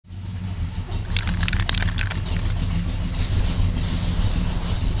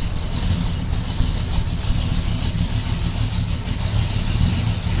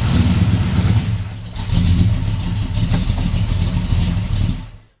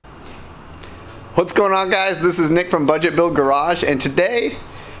What's going on, guys? This is Nick from Budget Build Garage, and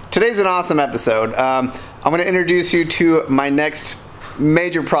today's an awesome episode. I'm going to introduce you to my next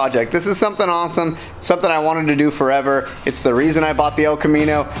major project. This is something awesome, something I wanted to do forever. It's the reason I bought the El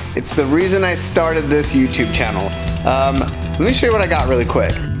Camino. It's the reason I started this YouTube channel. Let me show you what I got really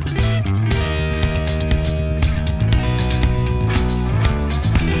quick.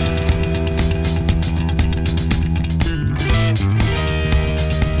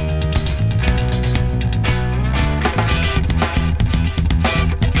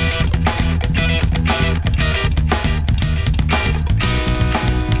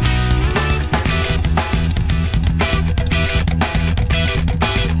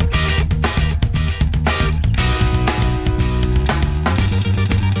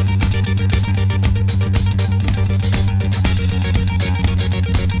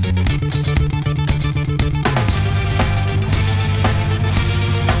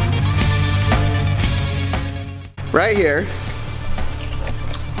 Right here,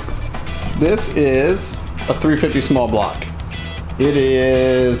 this is a 350 small block. It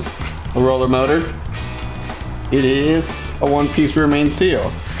is a roller motor. It is a one-piece rear main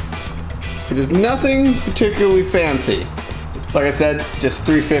seal. It is nothing particularly fancy. Like I said, just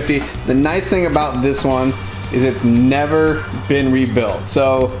 350. The nice thing about this one is it's never been rebuilt.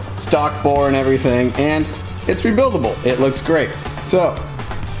 So stock bore and everything, and it's rebuildable. It looks great. So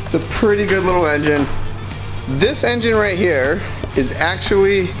it's a pretty good little engine. This engine right here is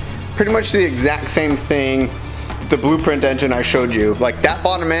actually pretty much the exact same thing, the blueprint engine I showed you. Like, that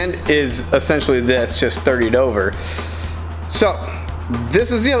bottom end is essentially this, just 30'd over. So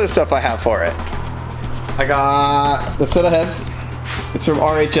this is the other stuff I have for it. I got the set of heads. It's from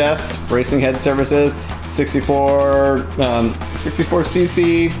RHS, Racing Head Services,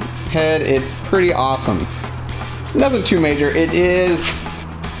 64cc head. It's pretty awesome. Nothing too major.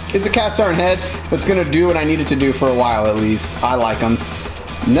 It's a cast iron head, but it's gonna do what I need it to do for a while at least. I like them.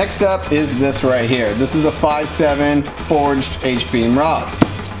 Next up is this right here. This is a 5.7 forged H-beam rod.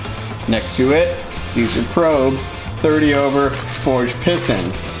 Next to it, these are probe 30 over forged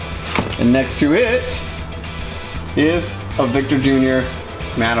pistons. And next to it is a Victor Jr.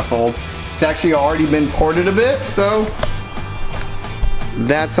 manifold. It's actually already been ported a bit, so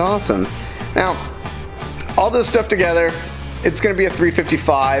that's awesome. Now, all this stuff together, it's going to be a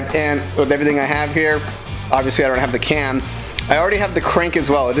 355, and with everything I have here, obviously I don't have the cam. I already have the crank as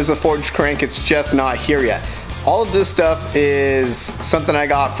well. It is a forged crank, it's just not here yet. All of this stuff is something I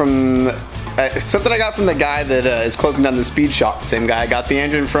got from the guy that is closing down the speed shop. Same guy I got the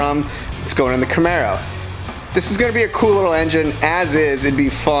engine from. It's going in the Camino. This is going to be a cool little engine. As is, it'd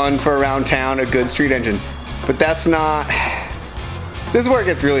be fun for around town, a good street engine. But that's not. This is where it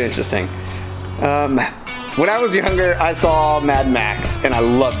gets really interesting. When I was younger, I saw Mad Max, and I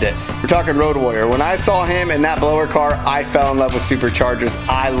loved it. We're talking Road Warrior. When I saw him in that blower car, I fell in love with superchargers.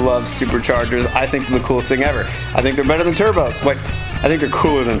 I love superchargers. I think they're the coolest thing ever. I think they're better than turbos, but I think they're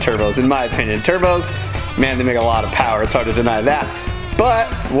cooler than turbos, in my opinion. Turbos, man, they make a lot of power. It's hard to deny that.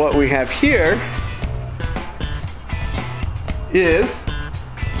 But what we have here is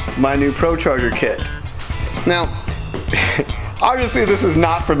my new ProCharger kit. Now, obviously this is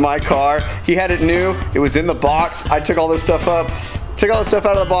not from my car. He had it new, it was in the box. I took all this stuff up, took all this stuff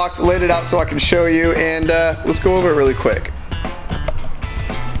out of the box, laid it out so I can show you, and let's go over it really quick.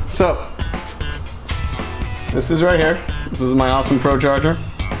 So, this is right here. This is my awesome ProCharger.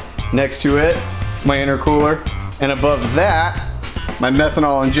 Next to it, my intercooler, and above that, my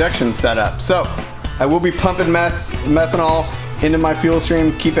methanol injection setup. So, I will be pumping methanol into my fuel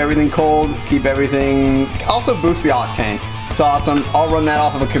stream, keep everything cold, keep everything, also boost the octane. It's awesome. I'll run that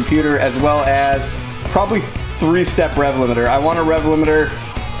off of a computer, as well as probably 3-step rev limiter. I want a rev limiter,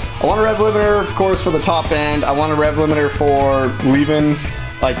 of course, for the top end. I want a rev limiter for leaving,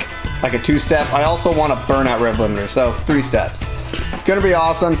 like a 2-step. I also want a burnout rev limiter, so 3 steps. It's gonna be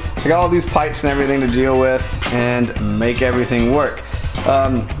awesome. I got all these pipes and everything to deal with and make everything work.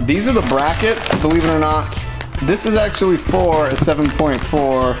 These are the brackets, believe it or not. This is actually for a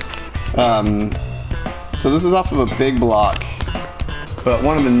 7.4. So this is off of a big block, but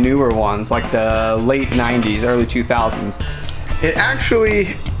one of the newer ones, like the late 90s, early 2000s. It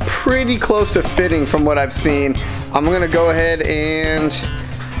actually pretty close to fitting from what I've seen. I'm gonna go ahead and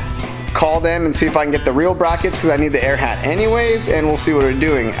call them and see if I can get the real brackets, because I need the air hat anyways, and we'll see what we're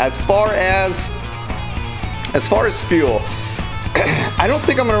doing. As far as fuel, I don't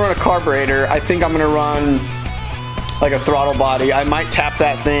think I'm gonna run a carburetor. I think I'm gonna run like a throttle body. I might tap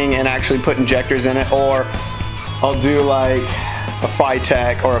that thing and actually put injectors in it, or I'll do like a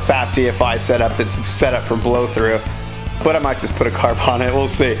Phytech or a fast EFI setup that's set up for blow through. But I might just put a carb on it, we'll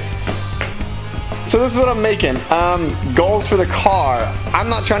see. So this is what I'm making. Goals for the car. I'm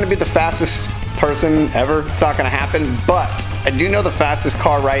not trying to be the fastest person ever. It's not gonna happen, but I do know the fastest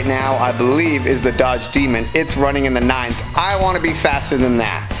car right now, I believe, is the Dodge Demon. It's running in the 9s. I wanna be faster than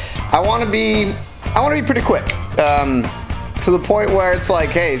that. I wanna be pretty quick. To the point where it's like,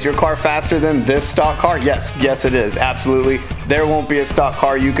 hey, is your car faster than this stock car? Yes, yes it is, absolutely. There won't be a stock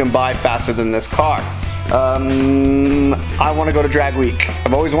car you can buy faster than this car. I wanna go to drag week.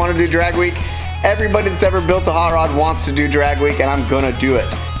 I've always wanted to do drag week. Everybody that's ever built a hot rod wants to do drag week, and I'm gonna do it.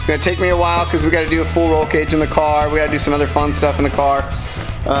 It's gonna take me a while because we gotta do a full roll cage in the car. We gotta do some other fun stuff in the car.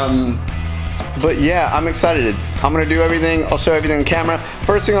 But yeah, I'm excited. I'm gonna do everything. I'll show everything on camera.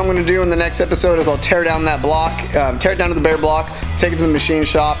 First thing I'm gonna do in the next episode is I'll tear down that block, tear it down to the bare block, take it to the machine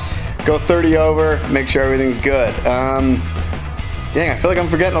shop, go 30 over, make sure everything's good. Dang, I feel like I'm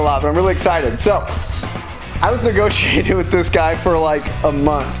forgetting a lot, but I'm really excited. So, I was negotiating with this guy for like a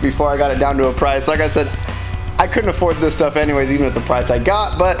month before I got it down to a price. Like I said, I couldn't afford this stuff anyways, even at the price I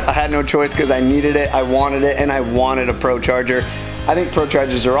got, but I had no choice because I needed it, I wanted it, and I wanted a ProCharger. I think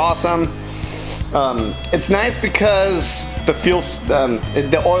ProChargers are awesome. It's nice because the fuel,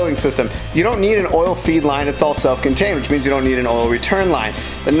 the oiling system, you don't need an oil feed line, it's all self-contained, which means you don't need an oil return line.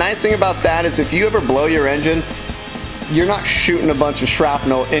 The nice thing about that is if you ever blow your engine, you're not shooting a bunch of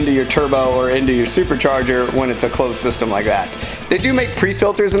shrapnel into your turbo or into your supercharger when it's a closed system like that. They do make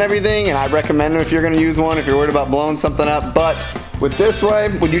pre-filters and everything, and I recommend them if you're gonna use one, if you're worried about blowing something up, but with this way,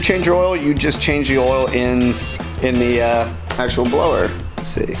 when you change your oil, you just change the oil in the actual blower. Let's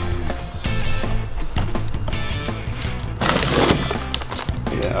see.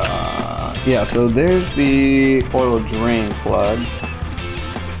 Yeah, so there's the oil drain plug.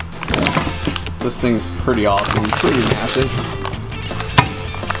 This thing's pretty awesome, pretty massive.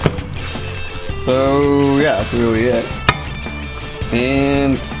 So yeah, that's really it.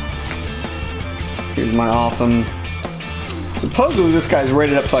 And here's my awesome, supposedly this guy's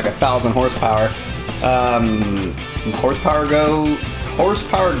rated up to like 1,000 horsepower. Horsepower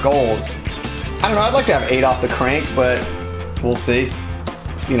goals. I don't know, I'd like to have 8 off the crank, but we'll see.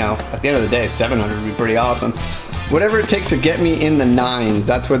 You know, at the end of the day, 700 would be pretty awesome. Whatever it takes to get me in the 9s,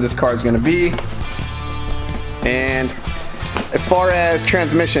 that's where this car is going to be. And as far as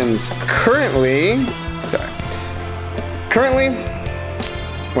transmissions, currently,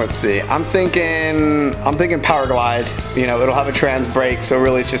 let's see, I'm thinking Power Glide. You know, it'll have a trans brake, so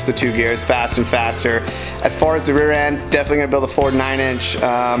really it's just the 2 gears, fast and faster. As far as the rear end, definitely going to build a Ford 9-inch.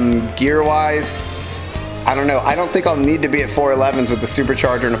 Gear-wise, I don't know. I don't think I'll need to be at 411s with the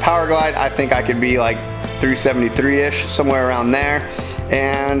Supercharger and a Power Glide. I think I could be like 373-ish, somewhere around there.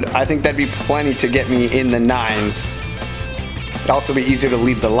 And I think that'd be plenty to get me in the 9s. It'd also be easier to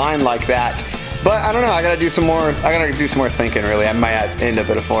leave the line like that. But I don't know, I gotta do some more thinking really. I might end up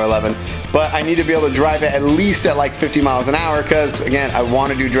at a 411. But I need to be able to drive it at least at like 50 miles an hour because again, I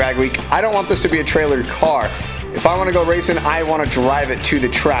wanna do drag week. I don't want this to be a trailered car. If I wanna go racing, I wanna drive it to the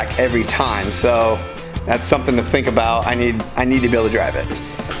track every time. So that's something to think about. I need to be able to drive it.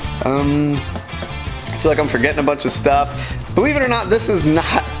 I feel like I'm forgetting a bunch of stuff. Believe it or not, this is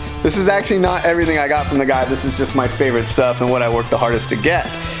actually not everything I got from the guy. This is just my favorite stuff and what I worked the hardest to get.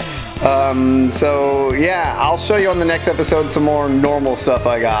 So yeah, I'll show you on the next episode some more normal stuff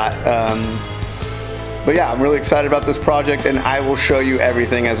I got. But yeah, I'm really excited about this project and I will show you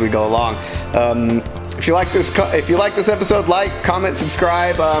everything as we go along. If you like this episode, like, comment,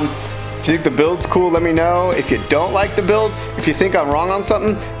 subscribe. If you think the build's cool, let me know. If you don't like the build, if you think I'm wrong on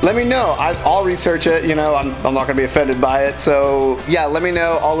something, let me know. I'll research it, you know, I'm not gonna be offended by it. So yeah, let me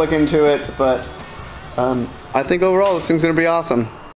know, I'll look into it. But I think overall this thing's gonna be awesome.